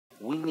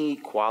we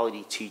need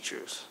quality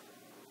teachers.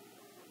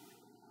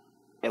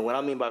 And what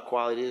I mean by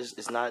quality is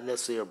it's not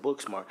necessarily a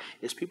book smart.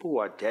 It's people who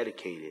are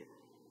dedicated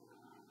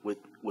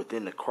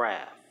within the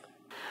craft.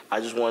 I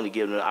just wanted to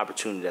give them the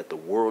opportunity that the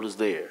world is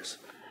theirs,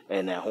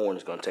 and that horn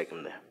is going to take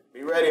them there.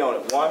 Be ready on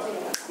it. 1,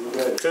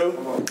 2,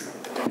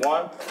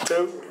 1,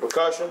 2,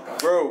 percussion,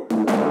 groove.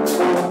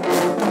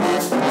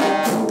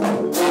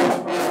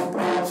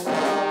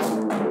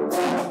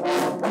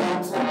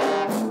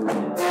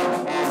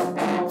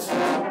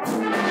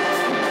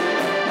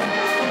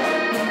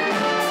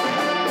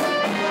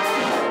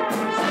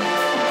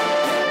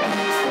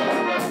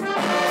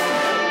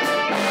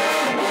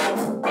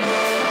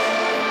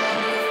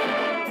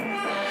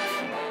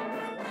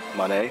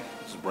 My name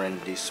is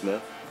Branden D.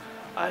 Smith.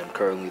 I am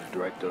currently the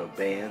director of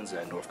bands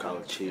at North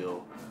College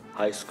Hill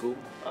High School.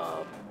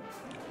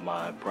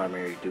 My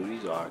primary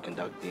duties are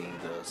conducting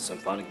the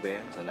symphonic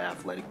bands and the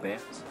athletic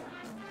bands.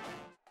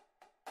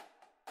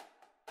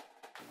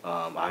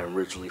 I'm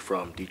originally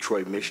from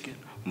Detroit, Michigan,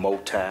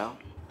 Motown,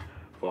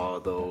 for all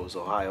those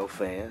Ohio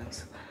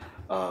fans.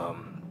 I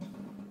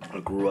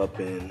grew up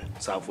in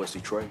Southwest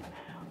Detroit,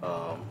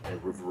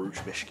 in River Rouge,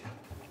 Michigan.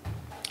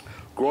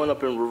 Growing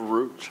up in River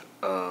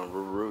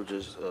Rouge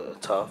is a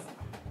tough,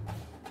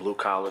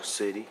 blue-collar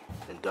city,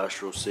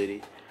 industrial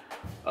city.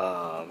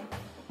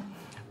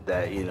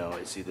 That, you know,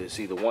 it's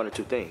either one or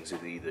two things.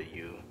 Either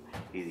you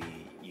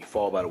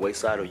fall by the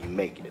wayside or you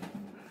make it.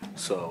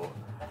 So,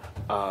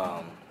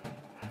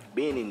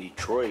 being in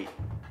Detroit,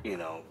 you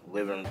know,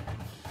 living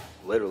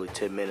literally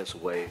 10 minutes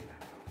away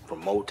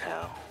from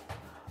Motown,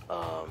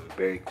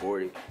 Berry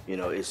Gordy, you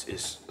know,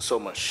 it's so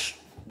much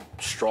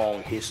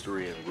strong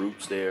history and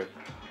roots there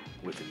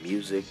with the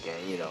music.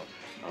 And, you know,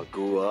 I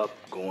grew up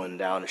going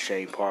down to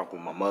Shane Park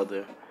with my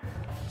mother,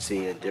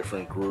 seeing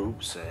different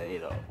groups, and, you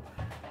know,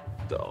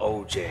 the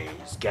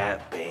OJs,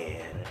 Gap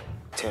Band,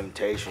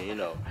 Temptation, you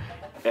know,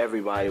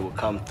 everybody would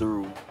come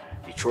through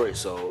Detroit.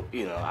 So,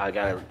 you know, I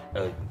got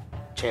a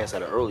chance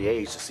at an early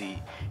age to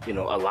see, you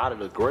know, a lot of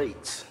the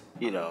greats,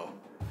 you know,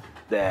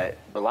 that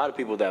a lot of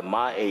people that at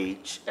my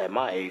age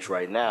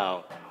right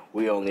now,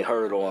 we only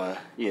heard on,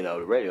 you know,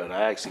 the radio. And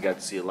I actually got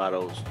to see a lot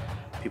of those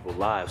people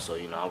live. So,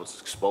 you know, I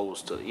was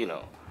exposed to, you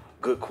know,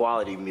 good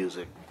quality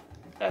music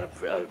at a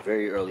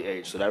very early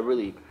age. So that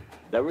really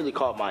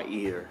caught my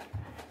ear.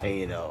 And,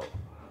 you know,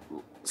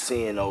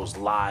 seeing those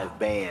live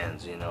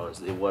bands, you know,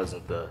 it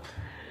wasn't the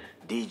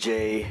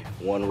DJ,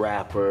 one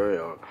rapper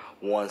or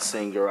one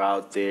singer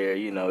out there.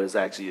 You know, it's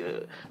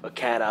actually a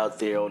cat out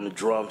there on the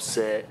drum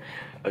set,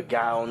 a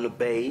guy on the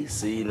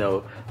bass, you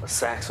know, a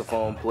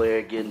saxophone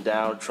player getting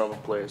down, a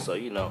trumpet player. So,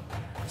 you know,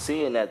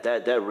 seeing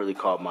that really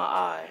caught my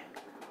eye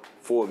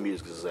for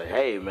music to say,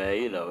 hey, man,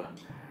 you know,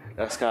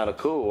 that's kind of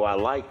cool. I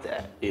like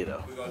that, you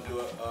know. We're gonna do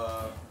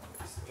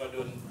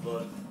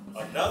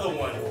another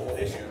one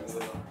this year.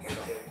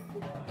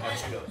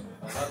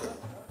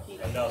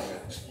 Another.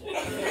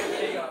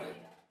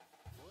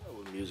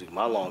 With music,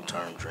 my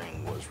long-term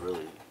dream was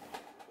really,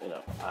 you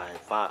know,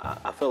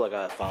 I feel like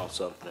I had found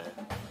something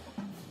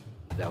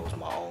that was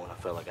my own. I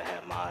felt like I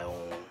had my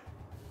own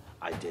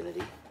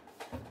identity.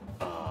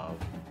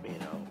 You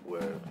know,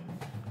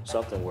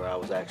 something where I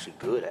was actually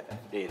good at.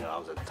 You know, I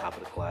was at the top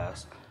of the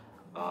class,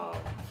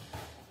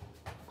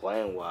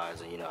 playing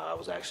wise, and, you know, I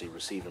was actually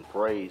receiving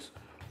praise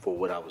for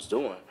what I was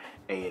doing.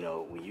 And, you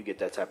know, when you get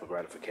that type of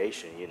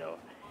gratification, you know,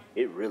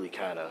 it really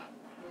kind of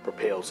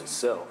propels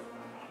itself.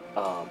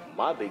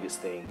 My biggest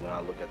thing when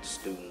I look at the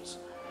students,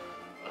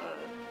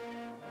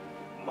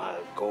 my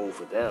goal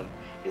for them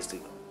is to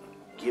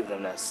give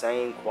them that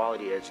same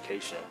quality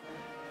education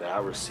that I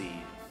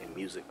received in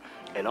music.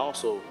 And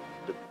also,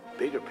 the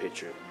bigger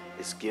picture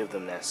is give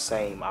them that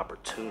same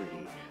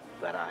opportunity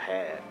that I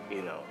had.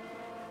 You know,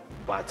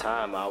 by the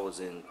time I was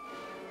in,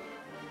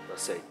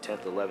 let's say,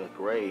 10th, 11th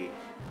grade,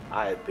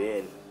 I had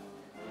been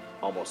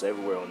almost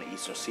everywhere on the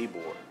Eastern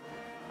Seaboard.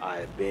 I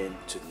had been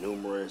to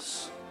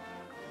numerous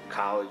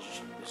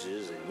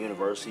colleges and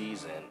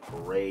universities and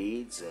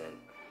parades and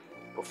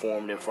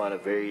performed in front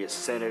of various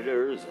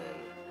senators and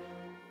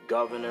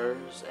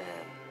governors,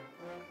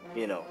 and,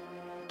 you know,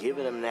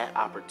 giving them that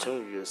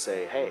opportunity to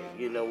say, hey,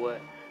 you know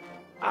what?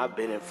 I've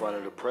been in front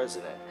of the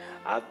president.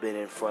 I've been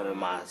in front of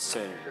my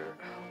senator,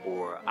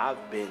 or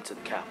I've been to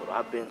the Capitol.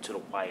 I've been to the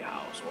White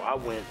House, or I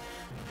went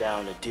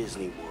down to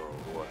Disney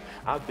World, or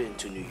I've been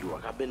to New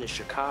York. I've been to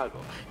Chicago.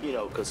 You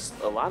know, because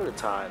a lot of the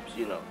times,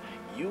 you know,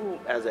 you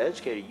as an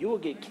educator, you will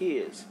get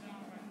kids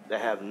that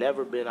have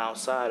never been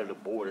outside of the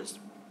borders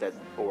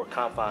or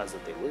confines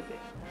that they live in.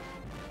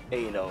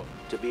 And, you know,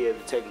 to be able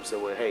to take them and say,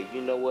 well, hey,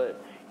 you know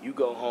what? You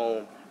go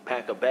home,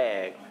 pack a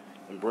bag,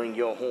 and bring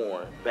your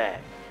horn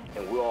back,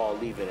 and we're all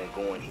leaving and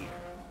going here.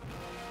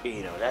 And,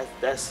 you know,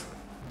 that's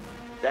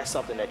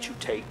something that you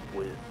take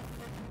with.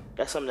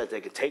 That's something that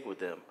they can take with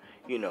them,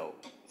 you know,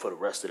 for the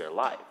rest of their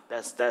life.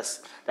 That's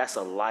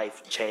a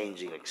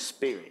life-changing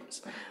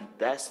experience.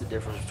 That's the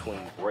difference between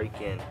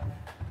breaking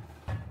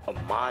a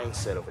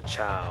mindset of a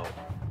child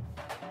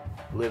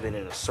living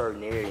in a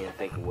certain area and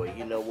thinking, well,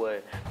 you know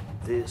what,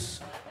 this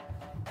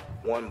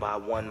 1 by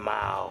 1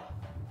 mile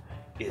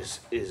is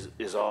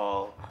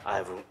all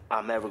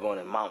I'm ever going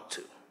to amount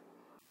to.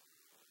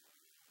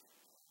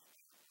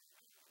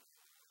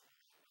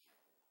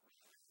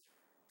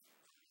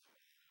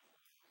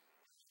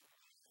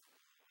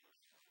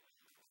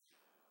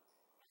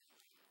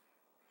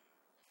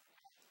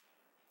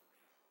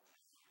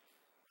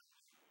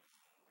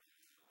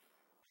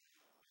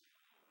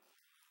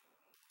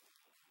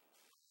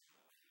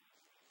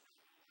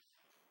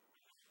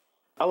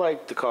 I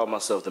like to call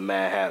myself the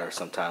Mad Hatter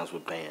sometimes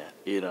with band.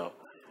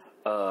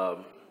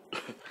 Um,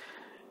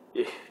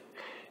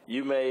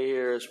 you may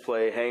hear us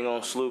play "Hang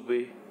On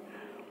Sloopy"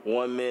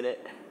 1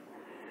 minute.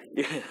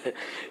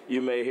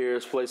 You may hear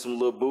us play some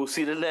Lil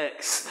Boosie the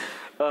next.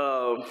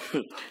 Um,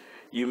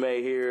 you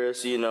may hear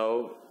us,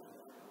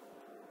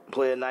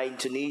 play "A Night in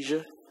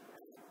Tunisia."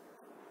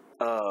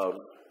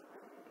 Um,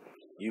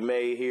 you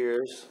may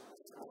hear us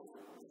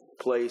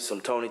play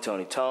some Tony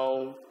Tony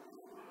Tone.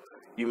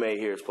 You may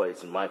hear us play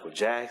some Michael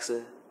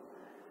Jackson.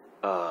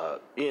 Uh,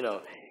 you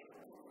know,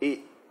 it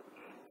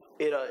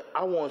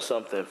I want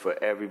something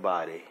for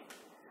everybody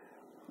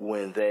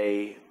when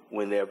the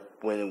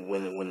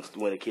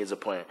kids are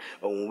playing,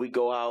 or when we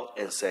go out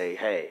and say,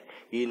 hey,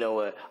 you know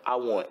what? I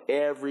want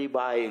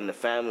everybody in the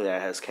family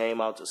that has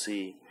came out to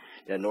see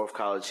that North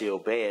College Hill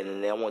band,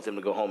 and I want them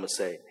to go home and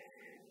say,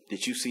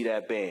 did you see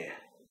that band?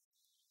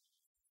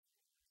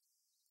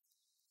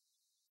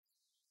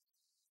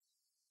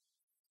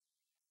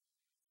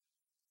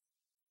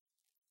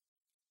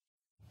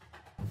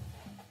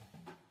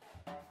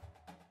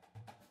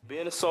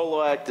 Being a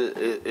solo act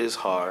is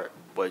hard,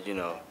 but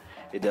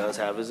it does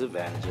have its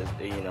advantages.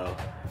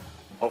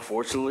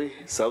 Unfortunately,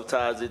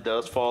 sometimes it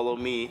does follow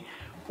me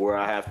where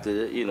I have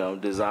to,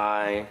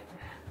 design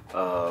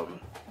um,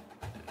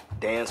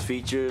 dance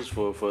features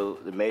for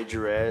the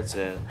majorettes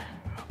and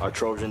our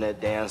Trojan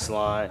dance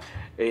line.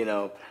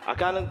 I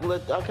kind of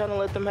let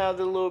them have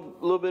the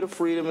little bit of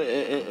freedom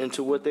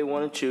into what they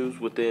want to choose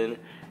within,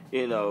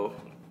 you know,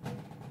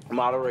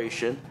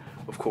 moderation,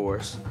 of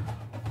course.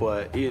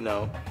 But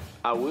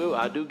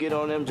I do get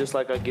on them just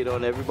like I get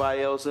on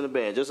everybody else in the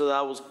band. Just as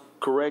I was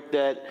correct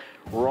that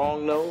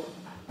wrong note,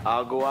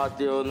 I'll go out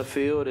there on the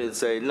field and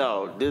say,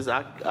 no,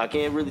 I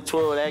can't really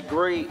twirl that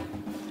great,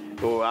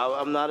 or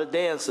I'm not a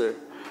dancer.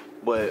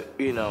 But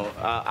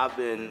I've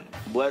been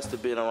blessed to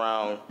been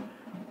around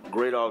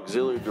great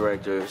auxiliary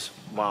directors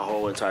my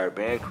whole entire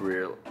band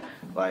career,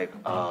 like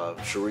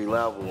Cherie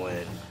Level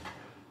and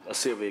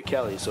Sylvia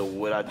Kelly. So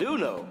what I do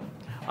know,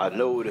 I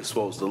know what it's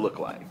supposed to look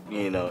like,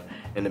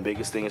 and the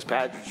biggest thing is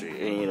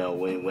pageantry. And,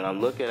 when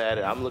I'm looking at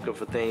it, I'm looking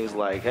for things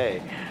like,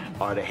 hey,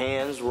 are the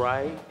hands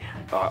right?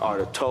 Are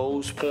the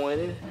toes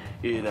pointed?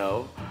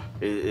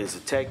 Is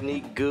the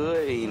technique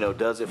good?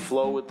 Does it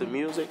flow with the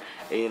music?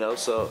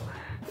 So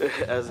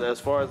as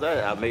far as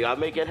that, I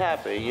make it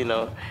happen.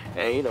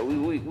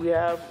 And we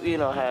have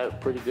had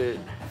pretty good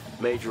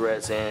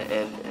majorettes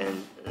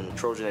and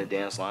Trojan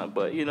dance line,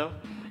 but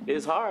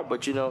it's hard.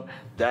 But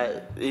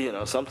that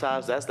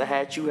sometimes that's the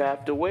hat you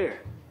have to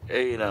wear.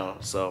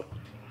 So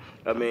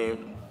I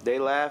mean, they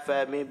laugh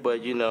at me,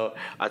 but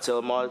I tell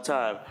them all the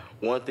time,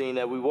 one thing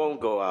that we won't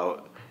go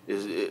out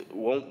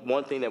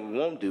one thing that we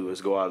won't do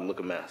is go out and look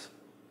a mess.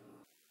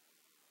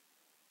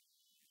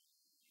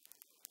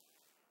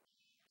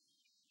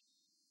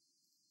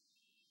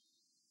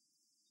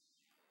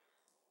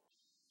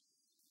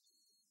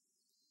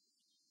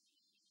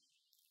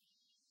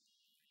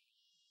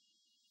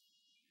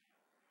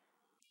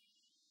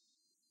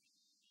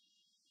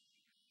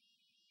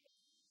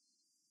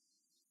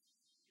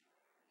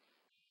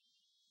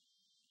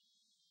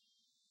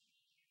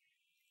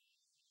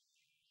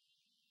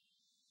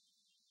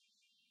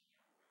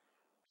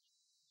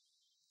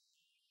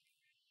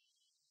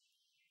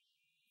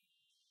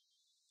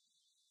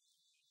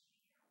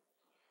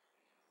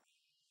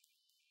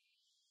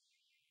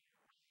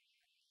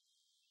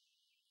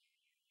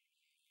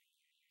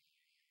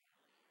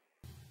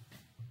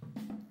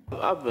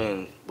 I've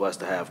been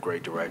blessed to have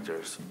great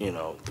directors,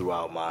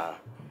 throughout my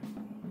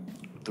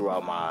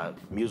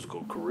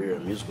musical career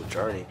and musical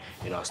journey.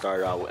 I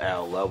started out with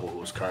Al Lovell,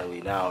 who's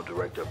currently now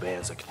director of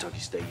bands at Kentucky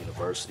State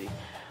University.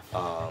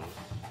 Um,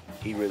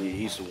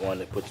 he's the one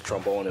that put the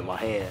trombone in my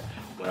hand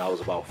when I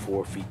was about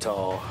 4 feet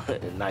tall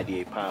and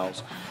 98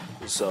 pounds.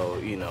 So,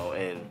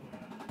 and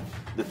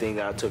the thing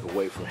that I took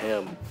away from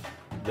him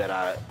that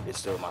I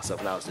instill in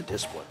myself now is the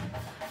discipline,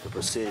 the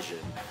precision,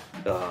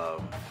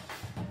 um,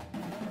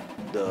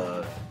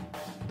 the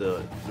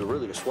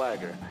really the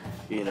swagger,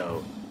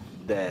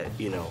 that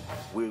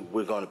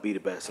we're going to be the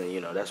best,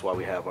 and that's why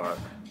we have our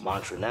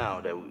mantra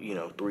now that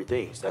 3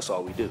 things. That's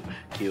all we do: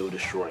 kill,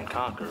 destroy, and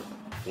conquer.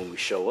 When we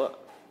show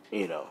up,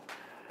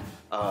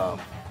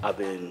 I've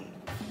been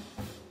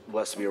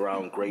blessed to be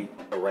around great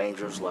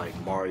arrangers like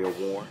Mario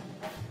Warren,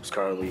 who's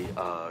currently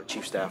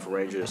chief staff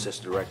arranger and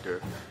assistant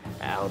director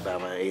at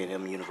Alabama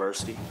A&M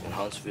University in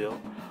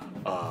Huntsville,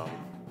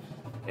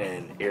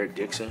 and Eric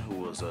Dixon, who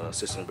was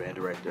assistant band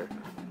director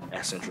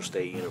at Central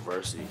State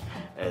University.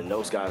 And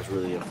those guys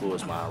really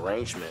influenced my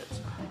arrangements.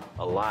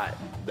 a lot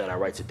that I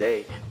write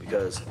today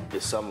because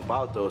there's something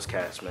about those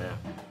cats, man.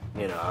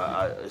 You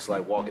know, it's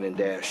like walking in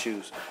Dad's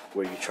shoes,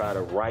 where you try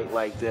to write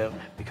like them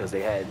because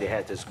they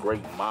had this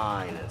great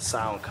mind and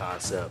sound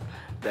concept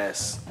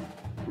that's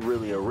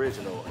really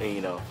original, and, you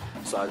know,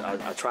 so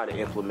I try to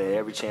implement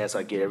every chance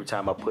I get. Every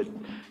time I put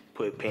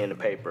pen to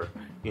paper,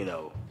 you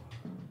know,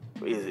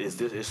 it's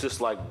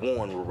just like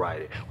Warren would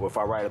write it, or if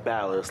I write a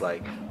ballad, it's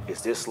like,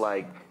 is this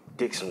like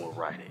Dixon would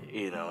write it,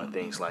 you know, and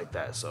things like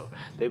that. So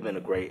they've been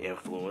a great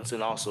influence,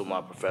 and also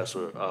my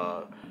professor,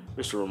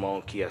 Mr.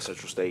 Ramon Key at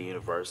Central State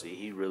University,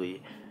 he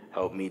really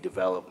helped me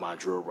develop my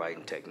drill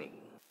writing technique.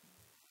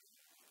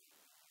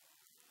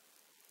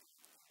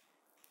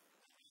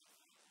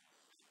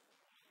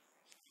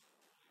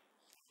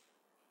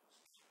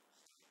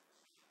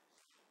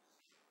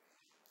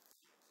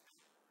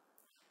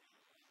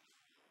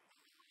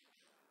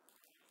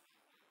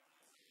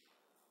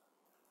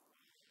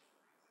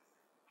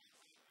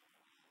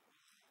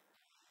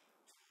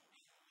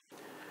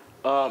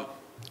 Um,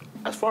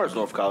 as far as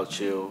North College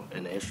Hill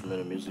and the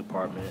instrumental music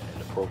department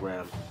and the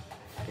program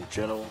in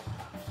general,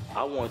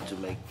 I want to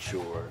make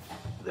sure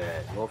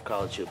that North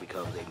College Hill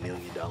becomes $1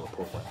 million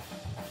program.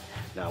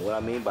 Now, what I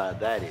mean by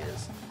that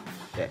is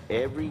that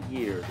every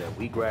year that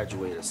we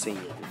graduate a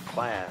senior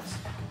class,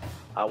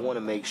 I want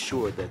to make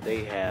sure that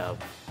they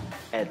have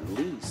at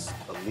least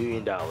 $1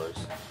 million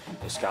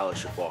in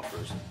scholarship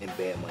offers in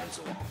band monies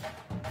alone.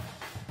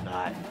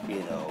 Not, you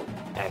know,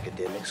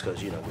 academics,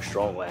 because, you know, we're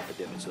strong with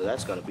academics, so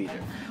that's going to be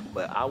there.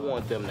 But I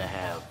want them to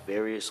have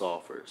various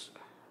offers,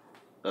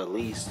 at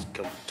least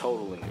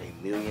totaling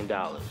 $1 million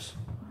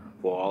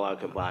for all our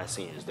combined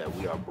seniors that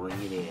we are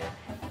bringing in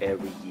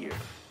every year.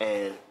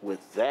 And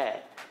with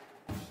that,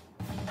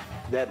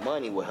 that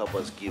money will help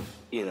us give,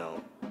 you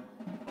know,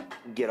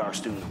 get our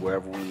students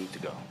wherever we need to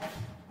go.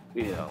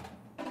 You know,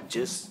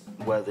 just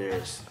whether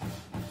it's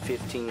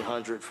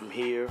 1,500 from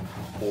here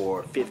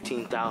or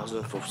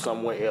 15,000 from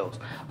somewhere else.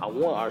 I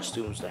want our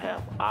students to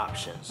have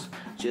options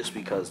just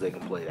because they can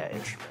play that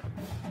instrument.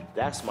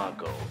 That's my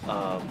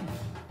goal.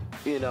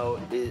 You know,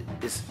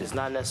 it's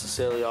not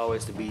necessarily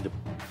always to be the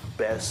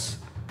best,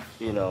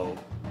 you know,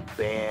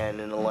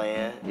 band in the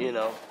land. You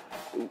know,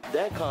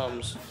 that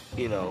comes,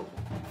 you know,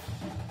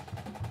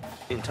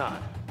 in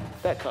time.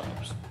 That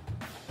comes.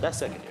 That's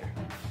secondary.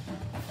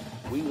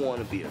 We want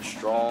to be a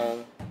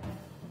strong,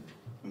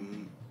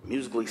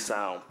 musically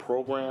sound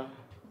program,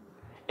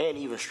 and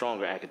even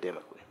stronger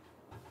academically.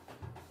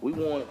 We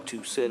want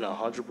to send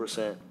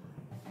 100%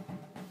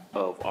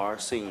 of our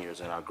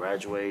seniors and our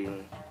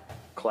graduating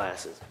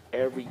classes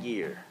every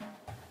year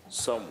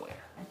somewhere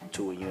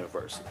to a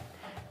university.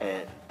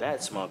 And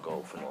that's my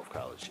goal for North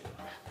College Hill.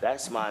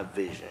 That's my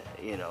vision.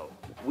 You know,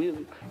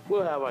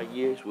 we'll have our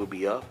years, we'll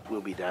be up, we'll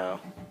be down.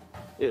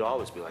 It'll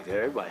always be like that,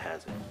 everybody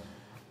has it.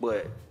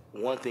 But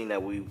one thing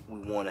that we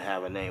want to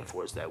have a name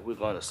for is that we're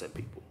going to send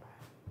people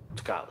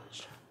to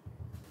college.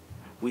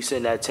 We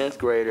send that 10th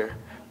grader,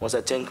 once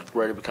that 10th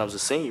grader becomes a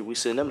senior, we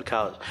send them to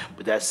college.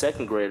 But that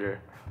second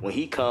grader, when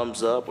he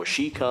comes up or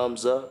she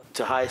comes up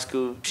to high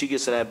school, she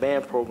gets in that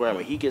band program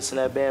or he gets in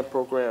that band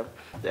program,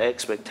 the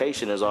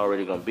expectation is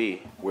already going to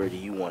be, where do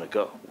you want to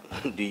go?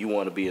 Do you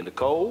want to be in the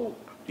cold?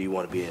 Do you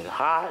want to be in the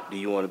hot? Do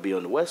you want to be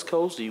on the West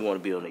Coast? Do you want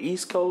to be on the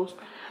East Coast?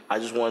 I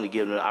just wanted to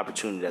give them the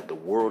opportunity that the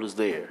world is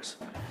theirs,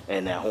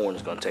 and that horn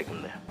is going to take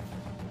them there.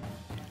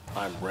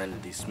 I'm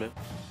Branden D. Smith,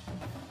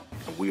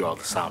 and we are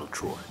the sound of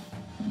Troy.